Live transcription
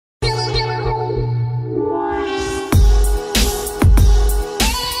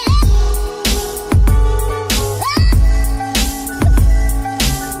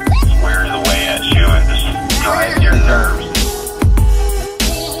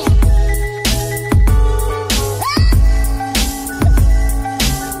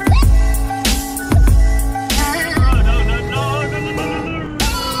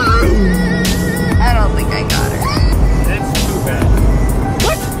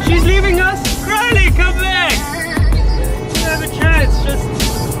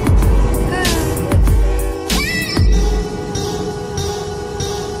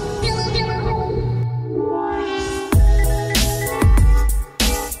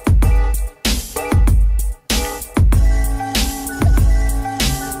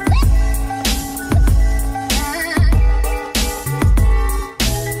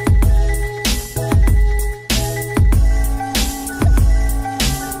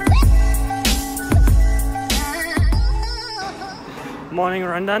morning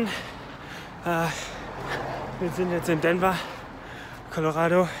run dann. Wir sind jetzt in Denver,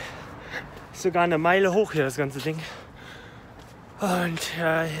 Colorado. Ist sogar eine Meile hoch hier das ganze Ding. Und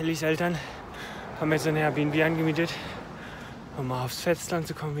Ellis Eltern haben jetzt ein Airbnb angemietet, um mal aufs Festland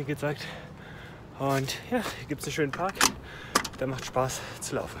zu kommen, wie gesagt. Und ja, hier gibt es einen schönen Park. Da macht Spaß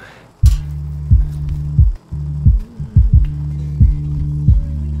zu laufen.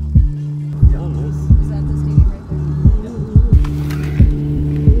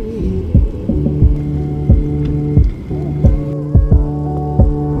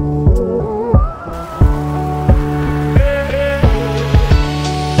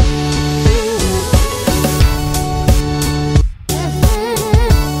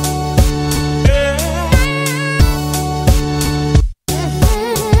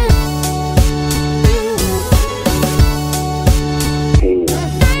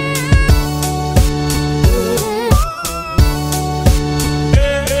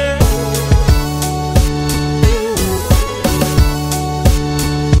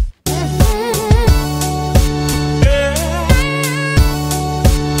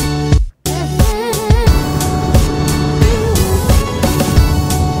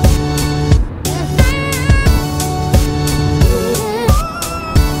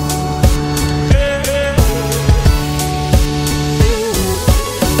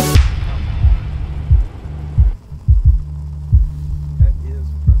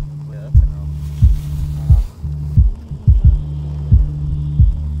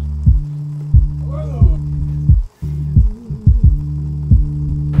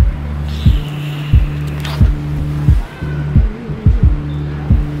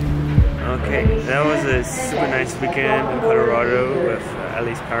 That was a super nice weekend in Colorado with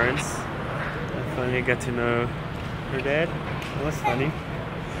Ellie's parents. I finally got to know her dad. That was funny.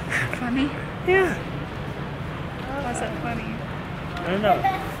 Funny? Yeah. Why was that funny? I don't know.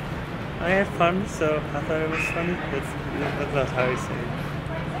 I had fun, so I thought it was funny. That's not how you say it.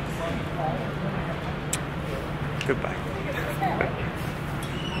 Goodbye.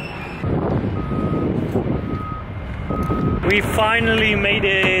 We finally made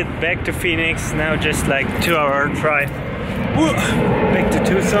it back to Phoenix. Now just like 2-hour drive. Woo! Back to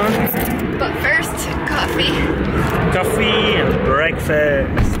Tucson. But first, coffee. Coffee and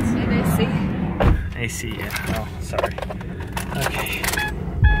breakfast. And AC. AC, yeah. Oh, sorry. Okay.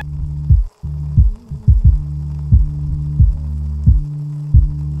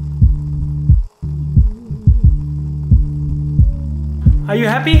 Are you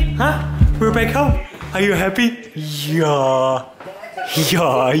happy? Huh? We're back home. Are you happy? Yeah.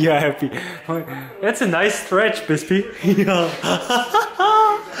 Yeah, you're happy. That's a nice stretch, Bispy. Yeah.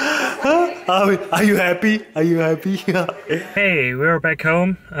 Are you happy? Are you happy? Yeah. Hey, we're back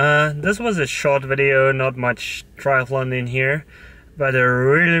home. This was a short video, not much triathlon in here, but a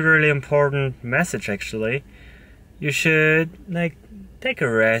really important message actually. You should take a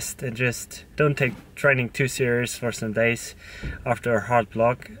rest and just don't take training too serious for some days after a hard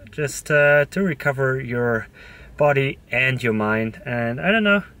block, just to recover your body and your mind. And I don't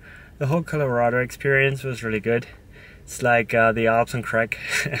know, the whole Colorado experience was really good. It's like the Alps on crack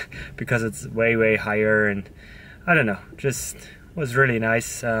because it's way higher, and I don't know, just was really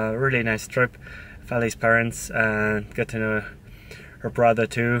nice. Really nice trip. Ellie's parents and got to know her brother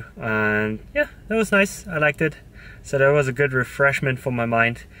too, and yeah, that was nice. I liked it. So that was a good refreshment for my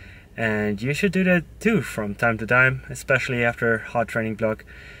mind, and you should do that too from time to time, especially after a hard training block.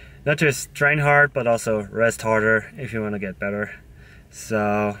 Not just train hard, but also rest harder if you want to get better.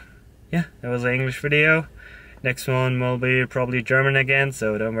 So yeah, that was an English video. Next one will be probably German again,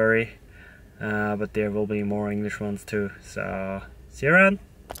 so don't worry. But there will be more English ones too. So see you around.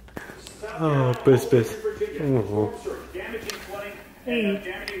 Oh, bis. Oh.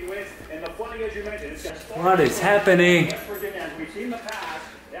 What is happening?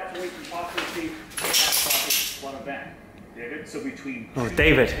 Oh,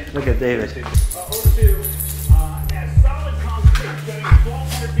 David. Look at David.